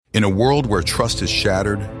In a world where trust is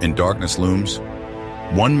shattered and darkness looms,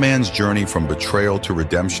 one man's journey from betrayal to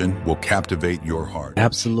redemption will captivate your heart.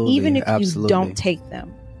 Absolutely. Even if you don't take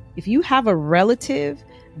them. If you have a relative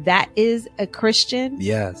that is a Christian,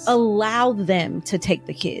 yes, allow them to take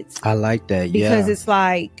the kids. I like that. Because it's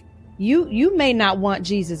like you may not want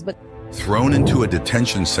Jesus, but thrown into a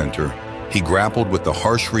detention center, he grappled with the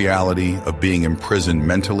harsh reality of being imprisoned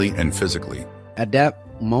mentally and physically. At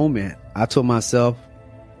that moment, I told myself,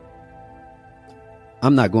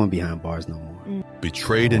 I'm not going behind bars no more.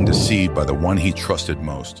 Betrayed and deceived by the one he trusted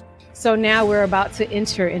most. So now we're about to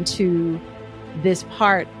enter into this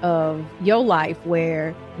part of your life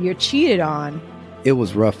where you're cheated on. It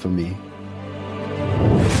was rough for me.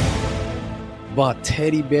 Bought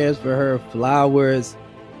teddy bears for her, flowers,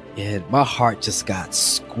 and my heart just got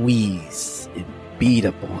squeezed and beat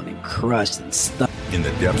up on and crushed and stuck. In the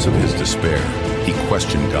depths of his despair, he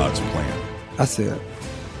questioned God's plan.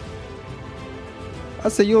 I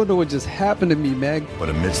said, you don't know what just happened to me, Meg. But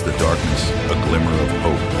amidst the darkness, a glimmer of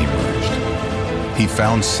hope emerged. He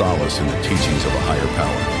found solace in the teachings of a higher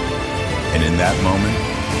power. And in that moment,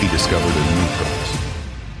 he discovered a new purpose.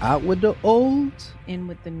 Out with the old, in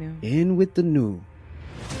with the new. In with the new.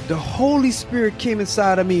 The Holy Spirit came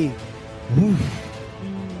inside of me.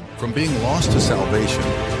 From being lost to salvation,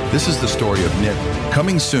 this is the story of Nick.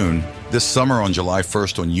 Coming soon, this summer on July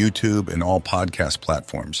 1st on YouTube and all podcast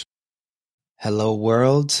platforms. Hello,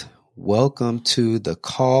 world. Welcome to the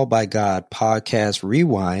Call by God podcast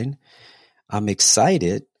rewind. I'm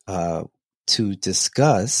excited to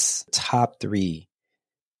discuss top 3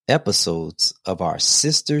 episodes of our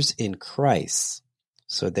Sisters in Christ.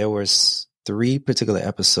 So there was 3 particular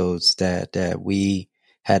episodes that we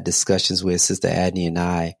had discussions with Sister Adney and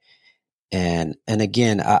I. And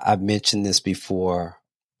again, I've mentioned this before.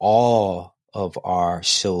 All of our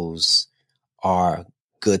shows are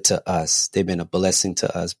good to us. They've been a blessing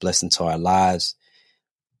to us, blessing to our lives.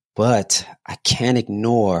 But I can't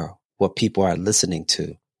ignore what people are listening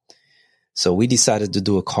to. So we decided to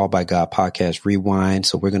do a Call by God podcast rewind.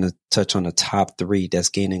 So we're going to touch on the top 3 that's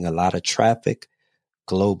gaining a lot of traffic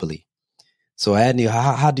globally. So Adney,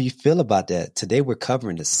 how do you feel about that? Today we're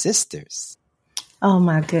covering the sisters. Oh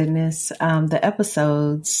my goodness. The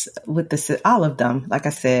episodes with all of them, like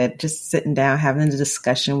I said, just sitting down, having a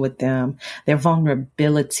discussion with them, their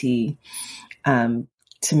vulnerability, to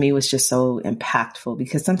me was just so impactful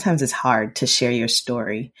because sometimes it's hard to share your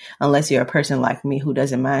story unless you're a person like me who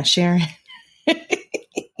doesn't mind sharing.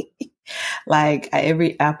 Like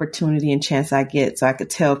every opportunity and chance I get so I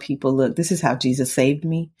could tell people, look, this is how Jesus saved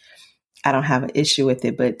me. I don't have an issue with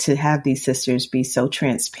it, but to have these sisters be so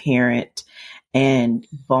transparent and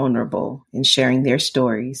vulnerable in sharing their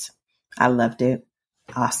stories, I loved it.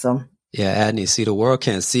 Awesome. Yeah, Adney, see, the world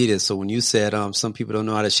can't see this. So when you said some people don't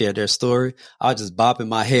know how to share their story, I was just bopping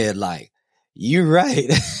my head like, you're right.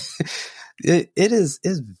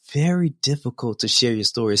 It's very difficult to share your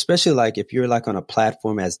story, especially like if you're like on a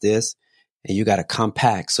platform as this and you got to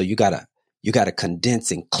compact. So you got to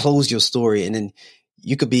condense and close your story. And then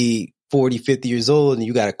you could be 40, 50 years old and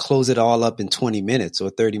you got to close it all up in 20 minutes or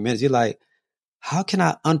 30 minutes. You're like, how can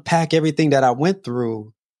I unpack everything that I went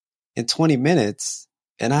through in 20 minutes?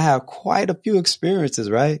 And I have quite a few experiences,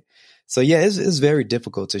 right? So yeah, it's very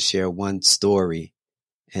difficult to share one story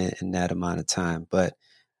in that amount of time. But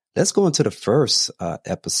let's go into the first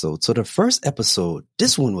episode. So the first episode,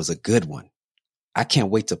 this one was a good one. I can't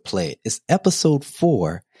wait to play it. It's episode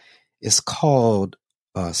 4. It's called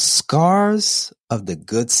Scars of the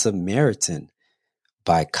Good Samaritan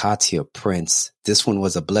by Katia Prince. This one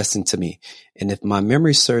was a blessing to me. And if my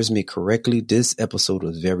memory serves me correctly, this episode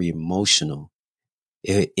was very emotional.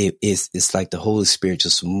 It's like the Holy Spirit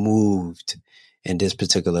just moved in this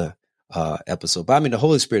particular episode. But I mean, the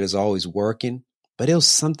Holy Spirit is always working, but it was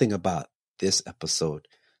something about this episode.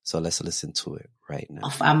 So let's listen to it right now.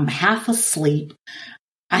 I'm half asleep.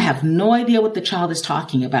 I have no idea what the child is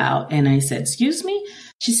talking about. And I said, excuse me?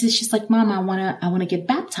 She's like, Mom, I want to get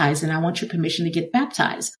baptized and I want your permission to get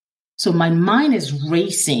baptized. So my mind is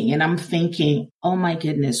racing and I'm thinking, oh my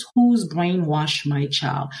goodness, who's brainwashed my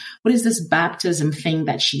child? What is this baptism thing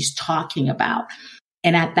that she's talking about?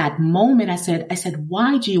 And at that moment, I said,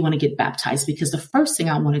 why do you want to get baptized? Because the first thing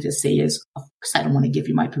I wanted to say is, of course, I don't want to give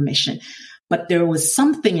you my permission. But there was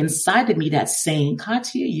something inside of me that's saying,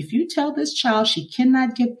 Katia, if you tell this child she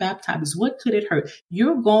cannot get baptized, what could it hurt?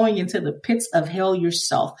 You're going into the pits of hell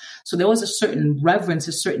yourself. So there was a certain reverence,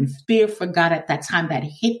 a certain fear for God at that time that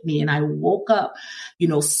hit me. And I woke up,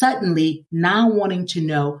 suddenly now wanting to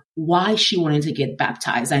know why she wanted to get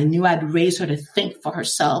baptized. I knew I'd raised her to think for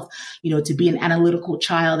herself, to be an analytical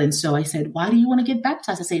child. And so I said, why do you want to get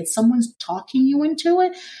baptized? I said, someone's talking you into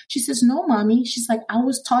it? She says, no, mommy. She's like, I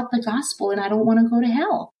was taught the gospel and I don't want to go to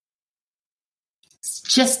hell. It's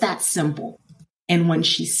just that simple. And when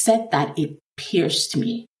she said that, it pierced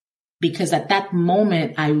me, because at that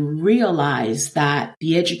moment, I realized that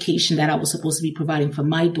the education that I was supposed to be providing for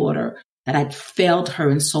my daughter, that I'd failed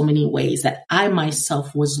her in so many ways, that I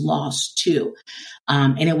myself was lost too.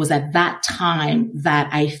 And it was at that time that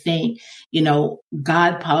I think,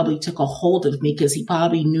 God probably took a hold of me, because he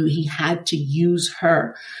probably knew he had to use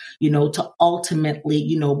her, to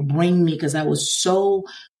ultimately, bring me, because I was so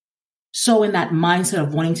in that mindset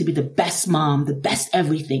of wanting to be the best mom, the best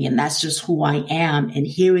everything. And that's just who I am. And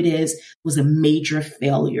here it is, was a major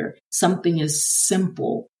failure. Something as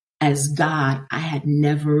simple as God, I had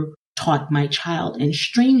never taught my child, and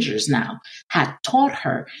strangers now had taught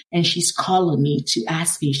her, and she's calling me to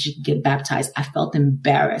ask me if she could get baptized. I felt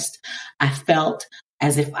embarrassed. I felt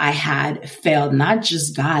as if I had failed not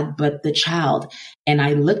just God, but the child. And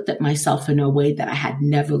I looked at myself in a way that I had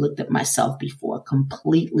never looked at myself before,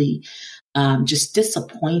 completely just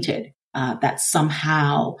disappointed that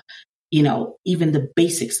somehow, even the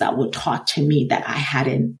basics that were taught to me, that I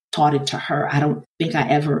hadn't taught it to her. I don't think I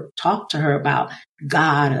ever talked to her about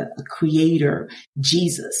God, a creator,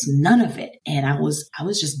 Jesus, none of it. And I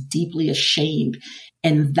was just deeply ashamed.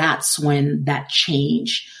 And that's when that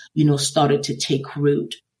change, started to take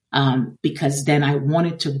root. Because then I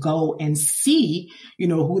wanted to go and see,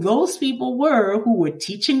 who those people were who were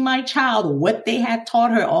teaching my child what they had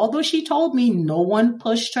taught her. Although she told me no one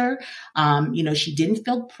pushed her, she didn't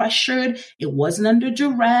feel pressured. It wasn't under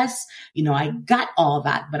duress. I got all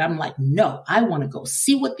that, but I'm like, no, I want to go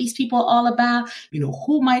see what these people are all about,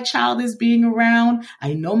 who my child is being around.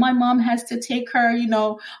 I know my mom has to take her,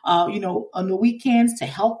 on the weekends to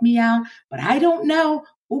help me out, but I don't know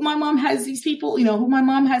who my mom has these people, who my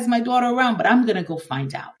mom has my daughter around, but I'm going to go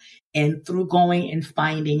find out. And through going and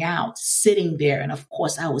finding out, sitting there, and of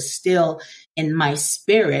course I was still in my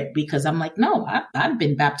spirit, because I'm like, no, I've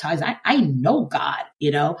been baptized. I know God,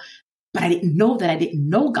 but I didn't know that I didn't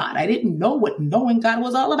know God. I didn't know what knowing God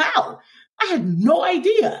was all about. I had no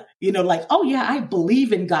idea, like, oh yeah, I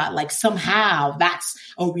believe in God. Like somehow that's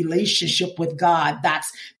a relationship with God. That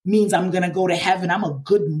means I'm going to go to heaven. I'm a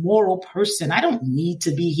good moral person. I don't need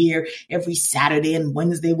to be here every Saturday and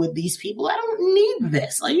Wednesday with these people. I don't need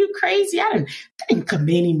this. Are you crazy? I didn't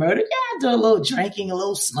commit any murder. Yeah, I do a little drinking, a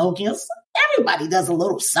little smoking. Everybody does a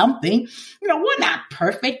little something. We're not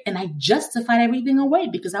perfect. And I justified everything away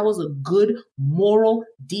because I was a good, moral,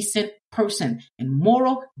 decent person. And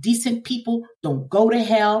moral, decent people don't go to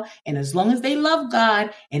hell. And as long as they love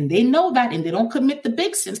God and they know that, and they don't commit the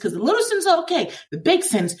big sins, because the little sins are okay. The big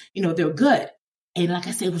sins, they're good. And like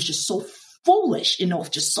I said, it was just so foolish,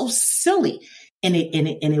 just so silly. And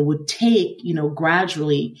it would take,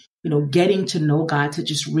 gradually, getting to know God to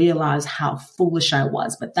just realize how foolish I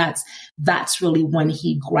was. But that's really when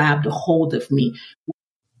he grabbed a hold of me.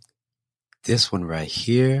 This one right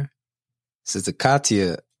here, Sister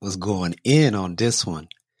Katia was going in on this one.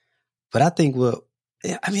 But I think,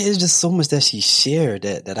 it's just so much that she shared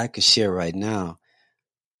that I could share right now.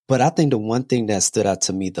 But I think the one thing that stood out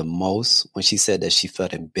to me the most when she said that she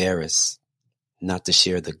felt embarrassed not to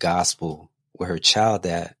share the gospel with her child,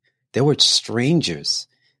 that there were strangers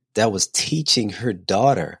that was teaching her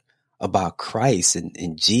daughter about Christ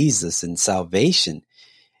and Jesus and salvation.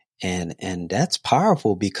 And that's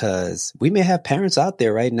powerful, because we may have parents out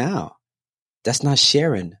there right now that's not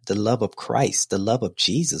sharing the love of Christ, the love of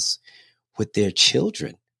Jesus with their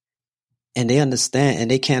children. And they understand,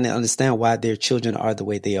 and they can't understand why their children are the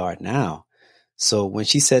way they are now. So when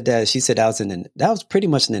she said that, she said that was pretty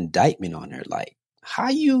much an indictment on her. Like, how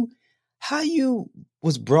you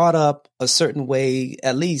was brought up a certain way,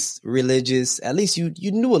 at least religious, at least you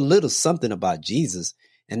knew a little something about Jesus,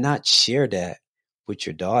 and not share that with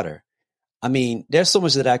your daughter. I mean, there's so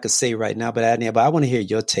much that I could say right now, but I want to hear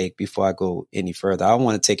your take before I go any further. I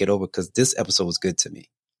want to take it over because this episode was good to me.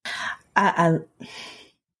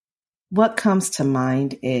 What comes to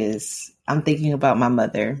mind is I'm thinking about my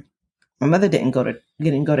mother. My mother didn't go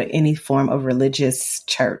to any form of religious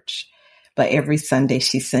church, but every Sunday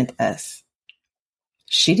she sent us.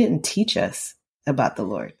 She didn't teach us about the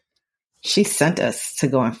Lord. She sent us to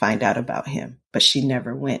go and find out about him, but she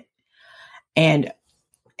never went. And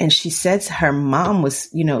she said her mom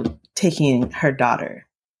was, taking her daughter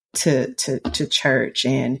to church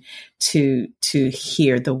and to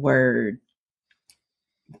hear the word.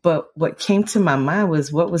 But what came to my mind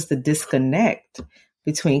was, what was the disconnect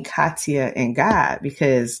between Katia and God?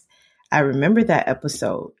 Because I remember that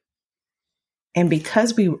episode. And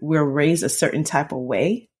because we were raised a certain type of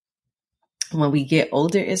way, when we get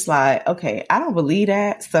older, it's like, okay, I don't believe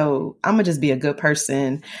that. So I'm going to just be a good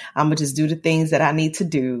person. I'm going to just do the things that I need to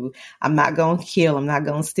do. I'm not going to kill. I'm not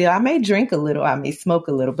going to steal. I may drink a little. I may smoke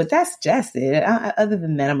a little, but that's just it. Other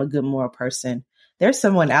than that, I'm a good moral person. There's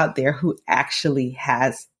someone out there who actually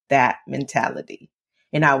has that mentality.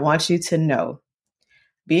 And I want you to know,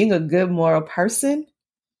 being a good moral person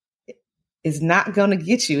is not going to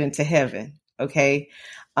get you into heaven. Okay.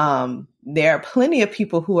 There are plenty of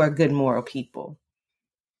people who are good moral people,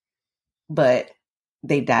 but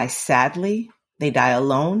they die sadly, they die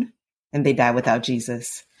alone, and they die without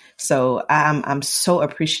Jesus. So I'm so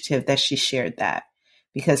appreciative that she shared that,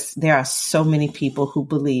 because there are so many people who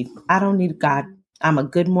believe, I don't need God. I'm a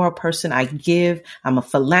good moral person. I give. I'm a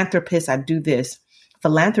philanthropist. I do this.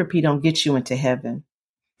 Philanthropy don't get you into heaven.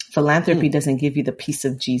 Philanthropy doesn't give you the peace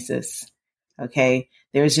of Jesus. Okay.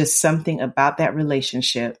 There's just something about that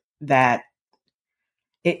relationship that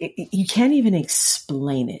you can't even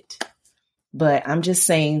explain it. But I'm just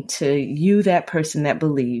saying to you, that person that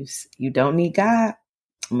believes you don't need God,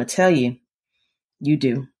 I'm going to tell you, you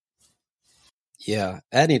do. Yeah,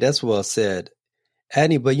 Annie, that's well said.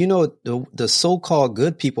 Annie, but the so-called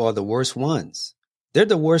good people are the worst ones. They're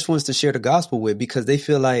the worst ones to share the gospel with, because they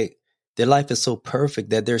feel like their life is so perfect,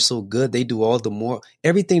 that they're so good. They do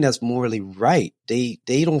everything that's morally right. They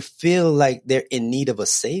don't feel like they're in need of a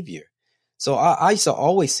savior. So I used to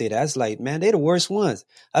always say that. It's like, man, they're the worst ones.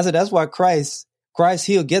 I said, that's why Christ,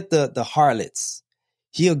 he'll get the harlots.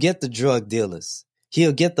 He'll get the drug dealers.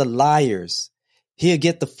 He'll get the liars. He'll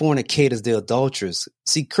get the fornicators, the adulterers.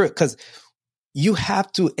 See, because you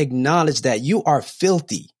have to acknowledge that you are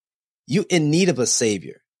filthy. You in need of a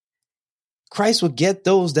savior. Christ will get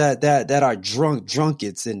those that are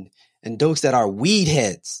drunkards and those that are weed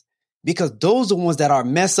heads, because those are the ones that are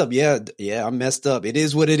messed up. Yeah, I'm messed up. It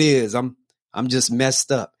is what it is. I'm just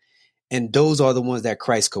messed up. And those are the ones that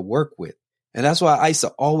Christ could work with. And that's why I used to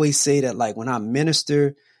always say that, like, when I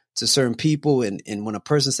minister to certain people and when a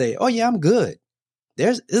person say, oh yeah, I'm good.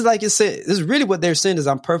 It's like it said, this is really what they're saying is,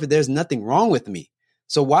 I'm perfect. There's nothing wrong with me.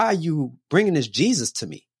 So why are you bringing this Jesus to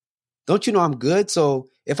me? Don't you know I'm good? So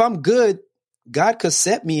if I'm good, God could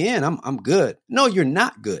set me in. I'm good. No, you're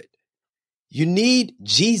not good. You need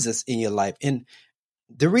Jesus in your life. And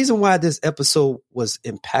the reason why this episode was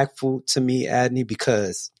impactful to me, Adney,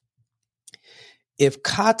 because if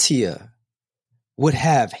Katia would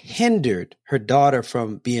have hindered her daughter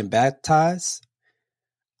from being baptized,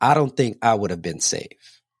 I don't think I would have been saved,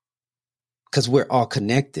 because we're all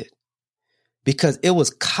connected. Because it was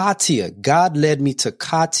Katia. God led me to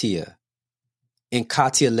Katia, and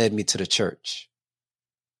Katia led me to the church.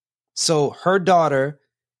 So her daughter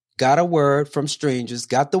got a word from strangers,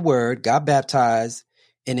 got the word, got baptized,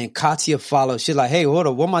 and then Katia followed. She's like, hey, hold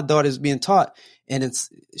on, what my daughter is being taught. And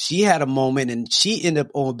she had a moment, and she ended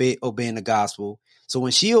up obeying the gospel. So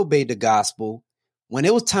when she obeyed the gospel, when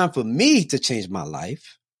it was time for me to change my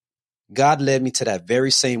life, God led me to that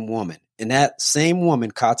very same woman. And that same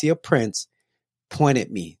woman, Katia Prince,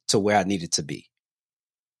 pointed me to where I needed to be.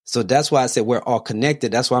 So that's why I said we're all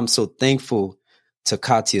connected. That's why I'm so thankful to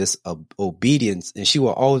Katia's obedience. And she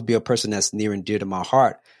will always be a person that's near and dear to my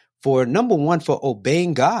heart. For number one, for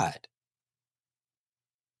obeying God.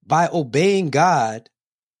 By obeying God,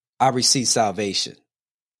 I received salvation.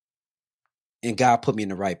 And God put me in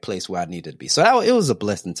the right place where I needed to be. So it was a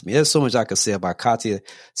blessing to me. There's so much I could say about Katia.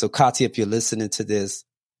 So Katia, if you're listening to this,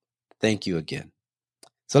 thank you again.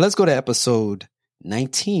 So let's go to episode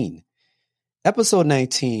 19. Episode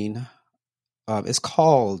 19 is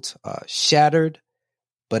called Shattered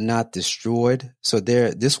But Not Destroyed. So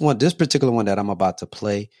this particular one that I'm about to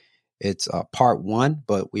play, it's part 1,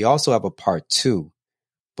 but we also have a part 2.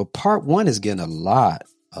 But part 1 is getting a lot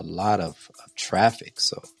of traffic.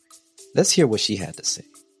 So let's hear what she had to say.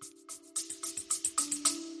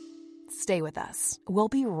 Stay with us. We'll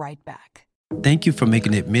be right back. Thank you for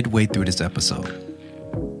making it midway through this episode.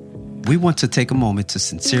 We want to take a moment to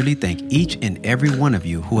sincerely thank each and every one of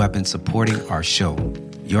you who have been supporting our show.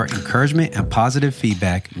 Your encouragement and positive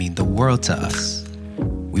feedback mean the world to us.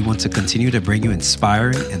 We want to continue to bring you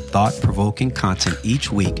inspiring and thought-provoking content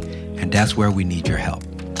each week, and that's where we need your help.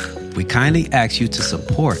 We kindly ask you to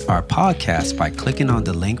support our podcast by clicking on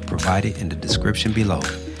the link provided in the description below.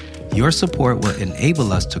 Your support will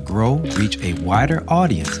enable us to grow, reach a wider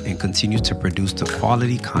audience, and continue to produce the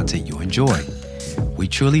quality content you enjoy. We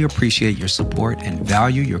truly appreciate your support and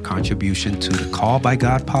value your contribution to the Called by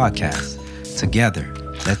God podcast. Together,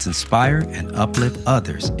 let's inspire and uplift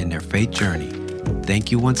others in their faith journey. Thank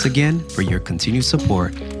you once again for your continued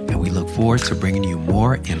support, and we look forward to bringing you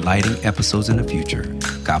more enlightening episodes in the future.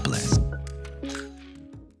 God bless.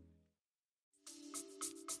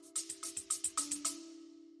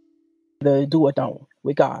 The do or don't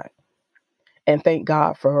with God. And thank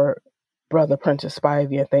God for Brother Prentice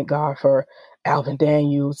Spivey, and thank God for Alvin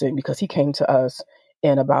Daniels, and because he came to us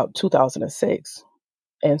in about 2006.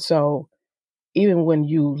 And so even when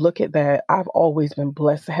you look at that, I've always been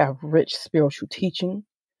blessed to have rich spiritual teaching,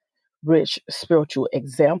 rich spiritual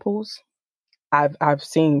examples. I've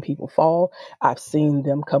seen people fall. I've seen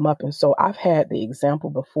them come up. And so I've had the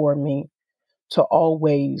example before me to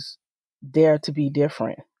always dare to be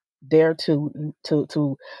different, dare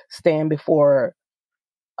to stand before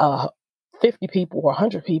 50 people or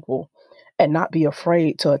 100 people and not be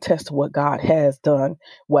afraid to attest to what God has done,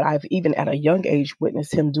 what I've even at a young age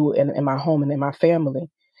witnessed him do in my home and in my family,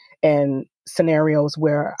 and scenarios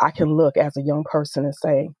where I can look as a young person and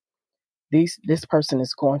say, this person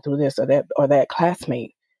is going through this, or that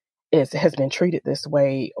classmate has been treated this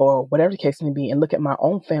way, or whatever the case may be, and look at my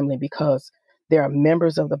own family, because there are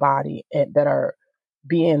members of the body that are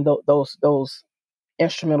being those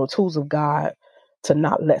instrumental tools of God to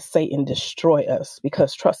not let Satan destroy us,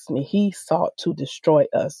 because trust me, he sought to destroy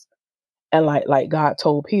us. And like God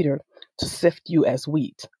told Peter to sift you as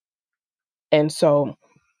wheat. And so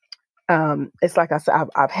it's like I said,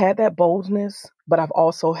 I've had that boldness, but I've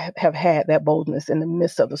also have had that boldness in the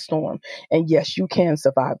midst of the storm. And yes, you can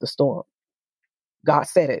survive the storm. God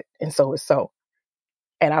said it, and so it's so.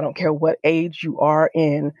 And I don't care what age you are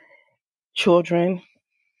in, children,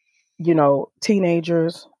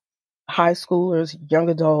 teenagers, high schoolers, young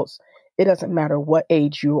adults, it doesn't matter what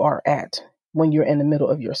age you are at when you're in the middle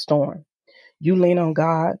of your storm. You lean on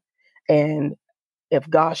God, and if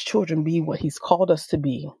God's children be what he's called us to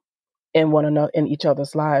be in one another, in each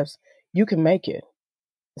other's lives, you can make it.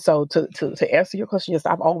 So to answer your question, yes,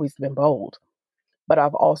 I've always been bold, but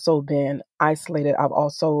I've also been isolated. I've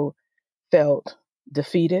also felt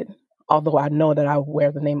defeated, although I know that I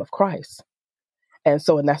wear the name of Christ. And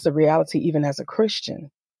that's the reality, even as a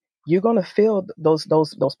Christian. You're going to feel those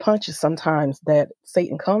punches sometimes that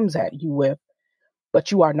Satan comes at you with,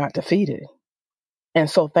 but you are not defeated. And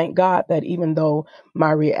so thank God that even though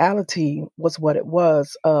my reality was what it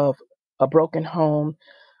was, of a broken home,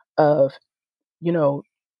 of,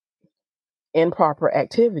 improper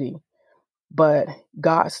activity, but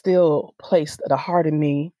God still placed the heart in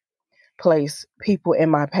me, placed people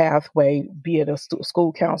in my pathway, be it a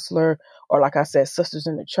school counselor, or like I said, sisters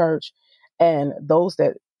in the church, and those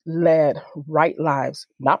that led right lives,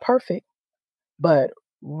 not perfect, but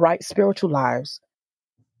right spiritual lives.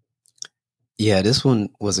 Yeah, this one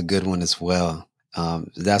was a good one as well.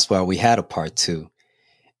 That's why we had a part 2.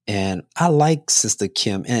 And I like Sister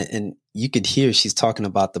Kim, and you could hear she's talking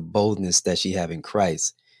about the boldness that she have in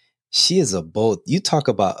Christ. She is you talk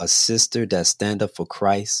about a sister that stand up for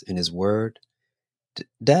Christ and his word.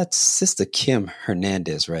 That's Sister Kim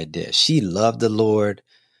Hernandez right there. She loved the Lord,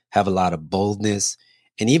 have a lot of boldness,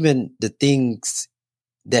 and even the things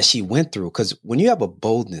that she went through. Because when you have a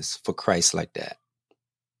boldness for Christ like that,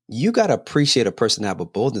 you got to appreciate a person that have a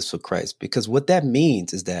boldness for Christ, because what that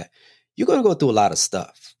means is that you're going to go through a lot of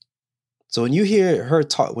stuff. So when you hear her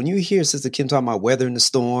talk, when you hear Sister Kim talking about weathering the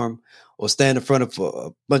storm or stand in front of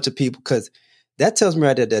a bunch of people, because that tells me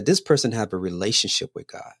right there that this person have a relationship with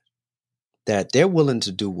God, that they're willing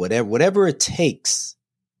to do whatever it takes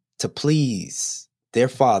to please their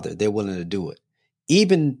Father. They're willing to do it.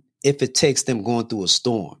 Even if it takes them going through a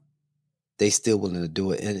storm, they still willing to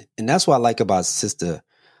do it. And that's what I like about Sister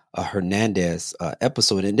Hernandez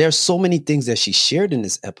episode. And there's so many things that she shared in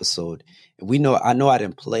this episode. And I know I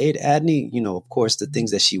didn't play it, Adney, of course, the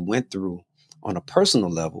things that she went through on a personal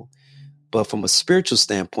level, but from a spiritual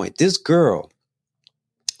standpoint, this girl,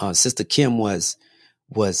 Sister Kim, was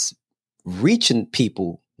reaching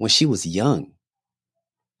people when she was young.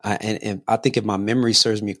 And I think if my memory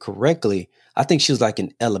serves me correctly, I think she was like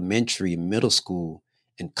in elementary, middle school,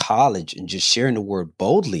 and college, and just sharing the word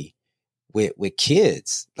boldly with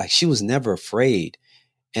kids. Like, she was never afraid.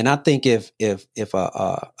 And I think if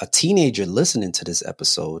a teenager listening to this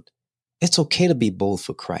episode, it's okay to be bold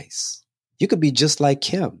for Christ. You could be just like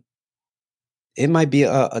Kim. It might be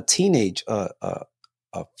a teenage, a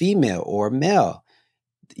female or a male.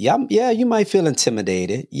 Yeah, you might feel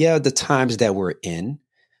intimidated. Yeah, the times that we're in.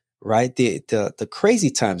 right? The crazy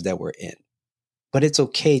times that we're in. But it's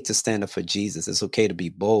okay to stand up for Jesus. It's okay to be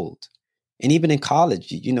bold. And even in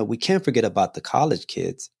college, we can't forget about the college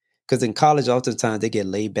kids. Because in college, oftentimes they get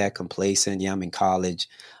laid back, complacent. Yeah, I'm in college.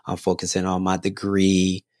 I'm focusing on my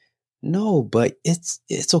degree. No, but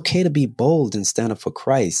it's okay to be bold and stand up for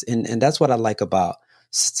Christ. And that's what I like about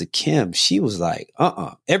Sister Kim. She was like,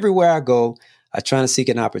 everywhere I go, I try to seek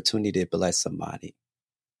an opportunity to bless somebody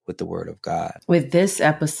with the word of God. With this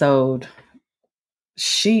episode,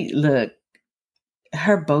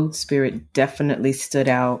 her bold spirit definitely stood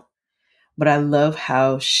out. But I love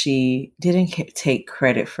how she didn't take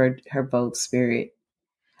credit for her bold spirit.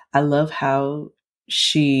 I love how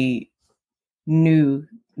she knew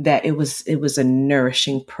that it was a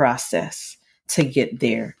nourishing process to get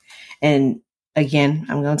there. And again,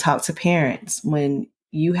 I'm going to talk to parents. When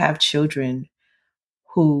you have children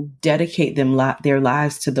who dedicate their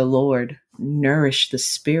lives to the Lord, nourish the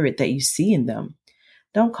spirit that you see in them.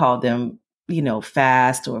 Don't call them,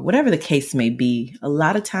 fast or whatever the case may be. A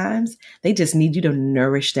lot of times they just need you to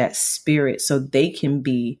nourish that spirit so they can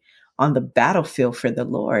be on the battlefield for the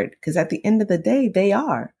Lord. Because at the end of the day, they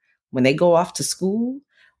are. When they go off to school,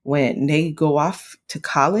 when they go off to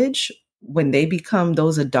college, when they become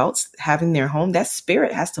those adults having their home, that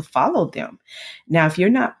spirit has to follow them. Now, if you're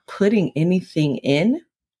not putting anything in,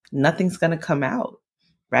 nothing's going to come out,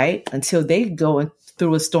 right? Until they go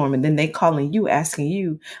through a storm and then they calling you, asking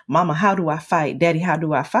you, Mama, how do I fight? Daddy, how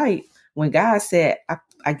do I fight? When God said,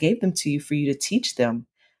 I gave them to you for you to teach them.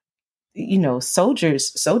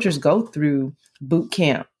 Soldiers go through boot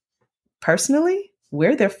camp. Personally,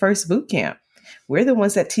 we're their first boot camp. We're the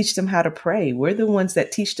ones that teach them how to pray. We're the ones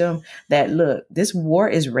that teach them that, look, this war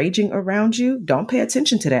is raging around you. Don't pay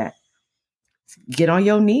attention to that. Get on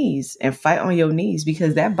your knees and fight on your knees,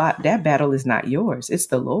 because that battle is not yours. It's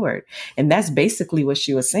the Lord. And that's basically what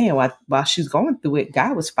she was saying. While she's going through it,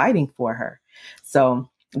 God was fighting for her. So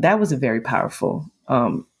that was a very powerful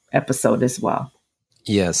episode as well.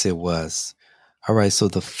 Yes, it was. All right. So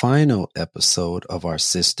the final episode of Our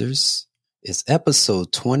Sisters is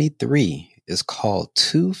episode 23. It's called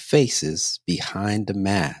Two Faces Behind the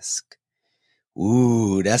Mask.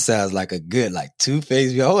 Ooh, that sounds like a good, two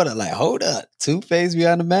faces. Hold up. Two faces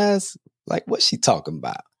behind the mask? Like, what's she talking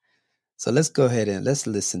about? So let's go ahead and let's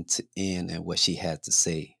listen to Ann and what she had to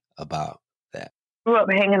say about that. I grew up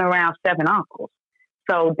hanging around 7 uncles.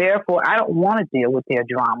 So therefore, I don't want to deal with their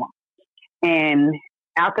drama. And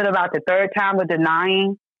after about the 3rd time of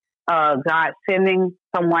denying God sending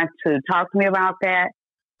someone to talk to me about that,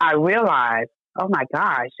 I realized, oh my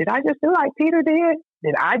gosh, did I just do like Peter did?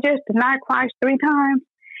 Did I just deny Christ 3 times?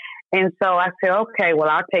 And so I said, okay, well,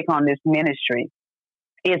 I'll take on this ministry.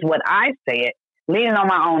 Is what I said, leaning on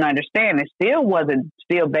my own understanding, wasn't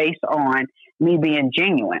based on me being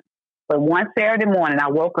genuine. But one Saturday morning, I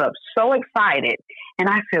woke up so excited, and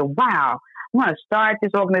I said, wow, I'm going to start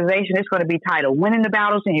this organization. It's going to be titled Winning the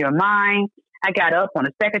Battles in Your Mind. I got up on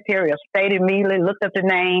the Secretary of State immediately, looked up the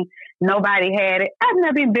name. Nobody had it. I've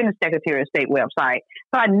never even been to the Secretary of State website.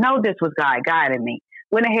 So I know this was God guiding me.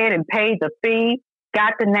 Went ahead and paid the fee,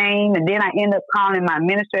 got the name, and then I ended up calling my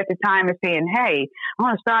minister at the time and saying, hey, I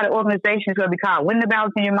want to start an organization. It's going to be called Winning the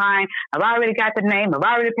Battles in Your Mind. I've already got the name. I've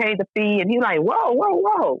already paid the fee. And he's like,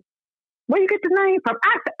 whoa. Where you get the name from?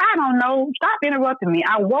 I said, I don't know. Stop interrupting me.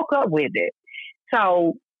 I woke up with it.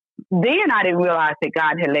 So then I didn't realize that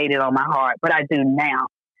God had laid it on my heart, but I do now.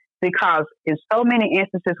 Because in so many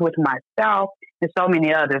instances with myself and so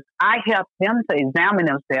many others, I help them to examine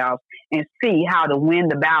themselves and see how to win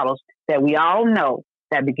the battles that we all know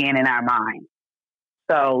that begin in our mind.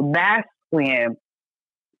 So that's when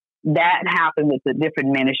that happened with the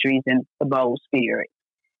different ministries in the bold spirit.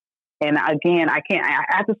 And again, I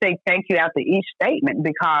have to say thank you after each statement,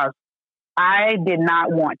 because I did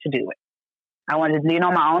not want to do it. I wanted to lean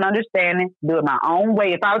on my own understanding, do it my own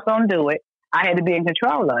way. If I was going to do it, I had to be in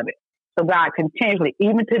control of it. So God continuously,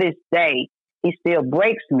 even to this day, He still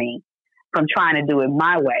breaks me from trying to do it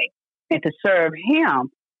my way and to serve Him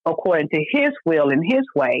according to His will and His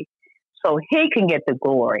way, so He can get the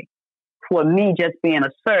glory for me just being a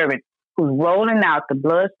servant who's rolling out the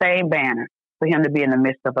bloodstained banner for Him to be in the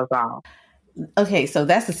midst of us all. Okay, so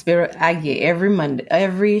that's the spirit I get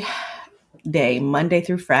every day, Monday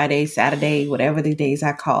through Friday, Saturday, whatever the days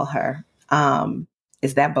I call her,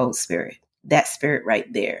 is that bold spirit. That spirit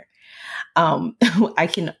right there. I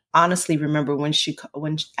can honestly remember when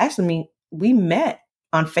we met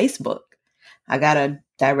on Facebook. I got a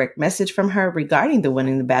direct message from her regarding the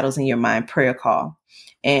Winning the Battles in Your Mind prayer call.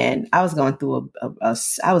 And I was going through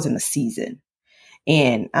I was in a season,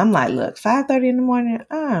 and I'm like, look, 5:30 in the morning,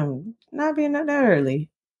 I'm not being up that early.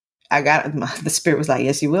 the Spirit was like,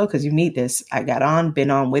 yes, you will, because you need this. I been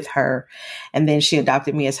on with her. And then she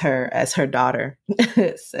adopted me as her daughter.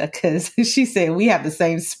 Because she said, we have the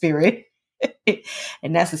same spirit.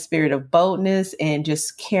 And that's the spirit of boldness and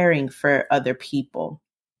just caring for other people.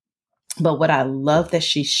 But what I love that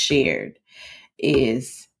she shared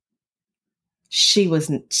is she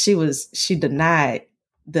denied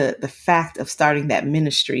the fact of starting that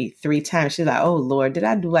ministry 3 times. She's like, oh Lord, did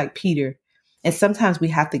I do like Peter? And sometimes we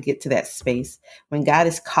have to get to that space when God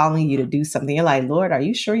is calling you to do something. You're like, Lord, are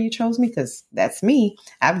you sure you chose me? Because that's me.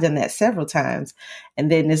 I've done that several times.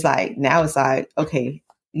 And then now it's like, okay,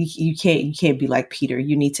 you can't be like Peter.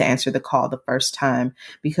 You need to answer the call the first time,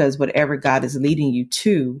 because whatever God is leading you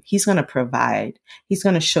to, he's going to provide. He's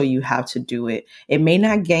going to show you how to do it. It may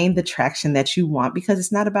not gain the traction that you want because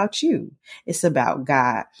it's not about you. It's about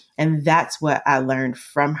God. And that's what I learned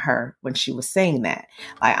from her when she was saying that.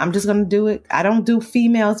 Like, I'm just going to do it. I don't do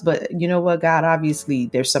females, but you know what, God, obviously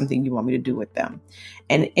there's something you want me to do with them.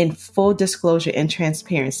 And in full disclosure and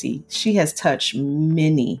transparency, she has touched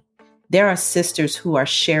many. There are sisters who are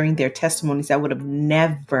sharing their testimonies that would have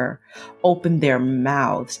never opened their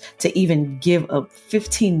mouths to even give a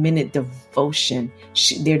 15-minute devotion.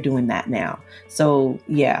 They're doing that now. So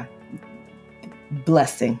yeah,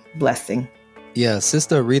 blessing. Yeah,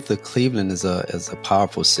 Sister Aretha Cleveland is a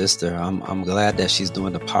powerful sister. I'm glad that she's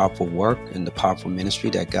doing the powerful work and the powerful ministry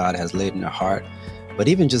that God has laid in her heart. But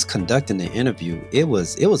even just conducting the interview, it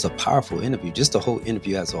was a powerful interview. Just the whole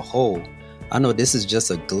interview as a whole. I know this is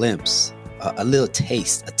just a glimpse, a little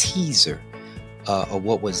taste, a teaser of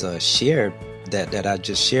what was shared that I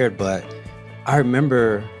just shared. But I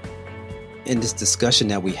remember in this discussion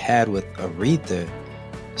that we had with Aretha,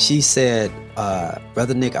 she said,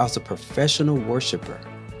 Brother Nick, I was a professional worshiper.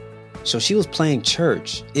 So she was playing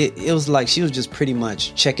church. It was like she was just pretty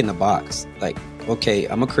much checking the box. Like, okay,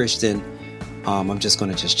 I'm a Christian. I'm just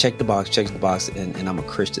going to just check the box, and I'm a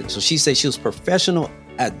Christian. So she said she was professional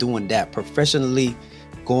at doing that, professionally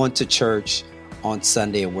going to church on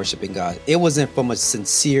Sunday and worshiping God. It wasn't from a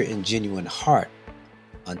sincere and genuine heart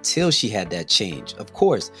until she had that change. Of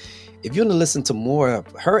course, if you want to listen to more of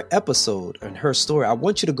her episode and her story, I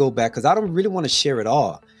want you to go back because I don't really want to share it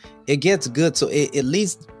all. It gets good. So it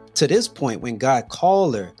leads to this point when God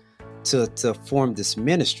called her to form this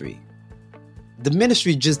ministry. The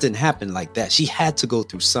ministry just didn't happen like that. She had to go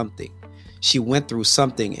through something. She went through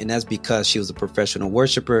something, and that's because she was a professional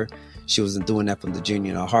worshiper. She wasn't doing that from the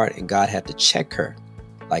genuine heart, and God had to check her.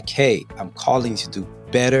 Like, hey, I'm calling you to do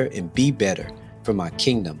better and be better for my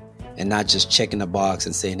kingdom, and not just checking the box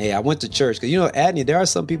and saying, hey, I went to church. Because, Adney, there are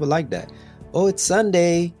some people like that. Oh, it's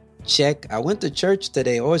Sunday. Check. I went to church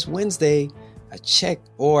today. Or it's Wednesday. I check.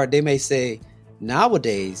 Or they may say,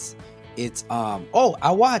 nowadays, it's, I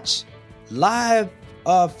watch live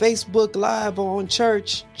Facebook Live on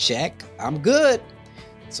church. Check. I'm good.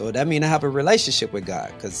 So that means I have a relationship with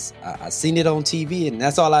God because I seen it on TV, and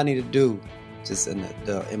that's all I need to do. Just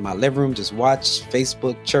in my living room, just watch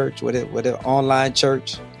Facebook church with it online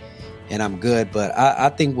church, and I'm good. But I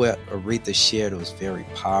think what Aretha shared was very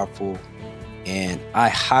powerful, and I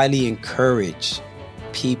highly encourage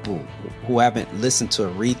people who haven't listened to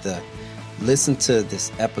Aretha, listen to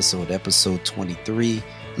this episode 23.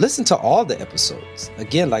 Listen to all the episodes.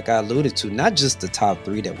 Again, like I alluded to, not just the top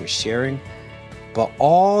 3 that we're sharing, but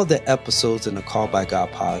all the episodes in the Call by God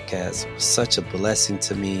podcast was such a blessing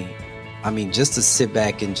to me. I mean, just to sit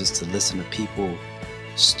back and just to listen to people,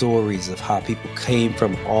 stories of how people came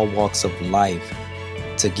from all walks of life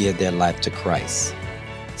to give their life to Christ.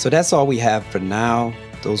 So that's all we have for now.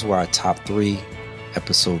 Those were our top 3.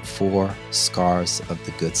 Episode 4, Scars of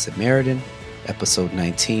the Good Samaritan. Episode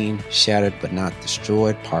 19, Shattered But Not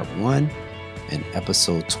Destroyed, Part 1. And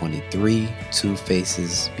episode 23, Two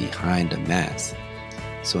Faces Behind a Mask.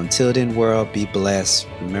 So until then, world, be blessed.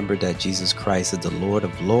 Remember that Jesus Christ is the Lord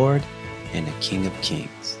of Lords and the King of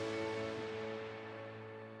Kings.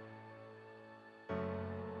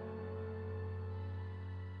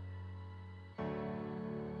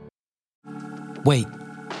 Wait,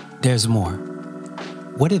 there's more.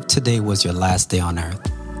 What if today was your last day on earth?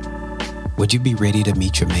 Would you be ready to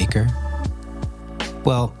meet your Maker?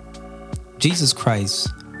 Well, Jesus Christ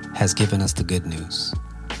has given us the good news.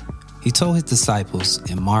 He told his disciples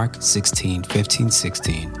in Mark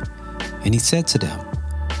 16:15-16, and he said to them,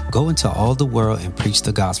 "Go into all the world and preach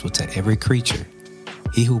the gospel to every creature.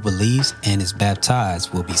 He who believes and is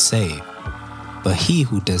baptized will be saved, but he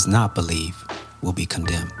who does not believe will be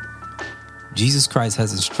condemned." Jesus Christ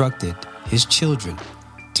has instructed his children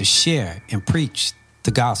to share and preach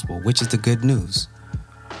the gospel, which is the good news,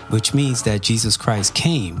 which means that Jesus Christ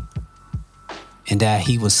came and that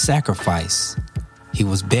he was sacrificed, he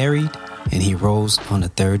was buried, and he rose on the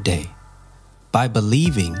third day. By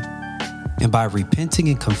believing and by repenting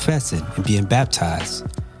and confessing and being baptized,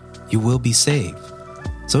 you will be saved.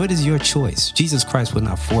 So it is your choice. Jesus Christ will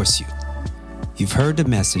not force you. You've heard the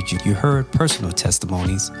message, you heard personal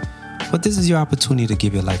testimonies, but this is your opportunity to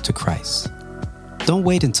give your life to Christ. Don't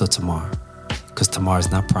wait until tomorrow, because tomorrow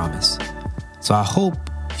is not promised. So I hope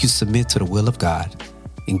you submit to the will of God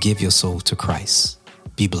and give your soul to Christ.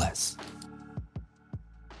 Be blessed.